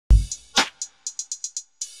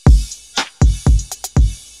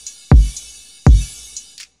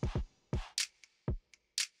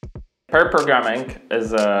Pair programming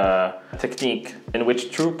is a technique in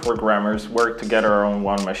which two programmers work together on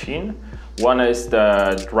one machine. One is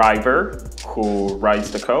the driver who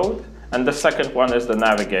writes the code, and the second one is the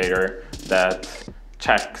navigator that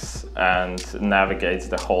checks and navigates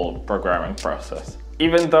the whole programming process.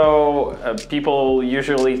 Even though people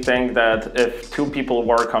usually think that if two people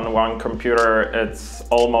work on one computer, it's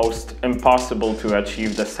almost impossible to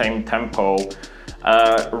achieve the same tempo,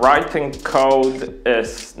 writing code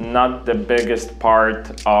is not the biggest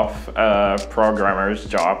part of a programmer's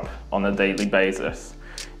job on a daily basis.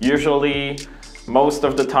 Usually, most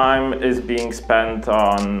of the time is being spent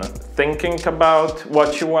on thinking about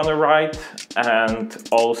what you want to write and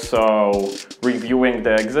also reviewing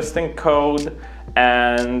the existing code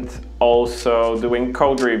and also doing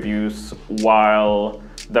code reviews while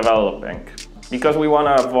developing. Because we want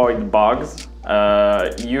to avoid bugs,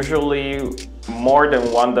 usually more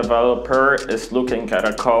than one developer is looking at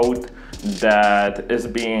a code that is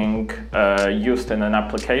being used in an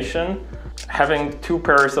application. Having two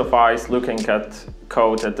pairs of eyes looking at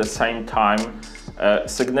code at the same time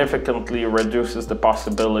significantly reduces the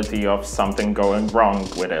possibility of something going wrong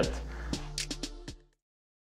with it.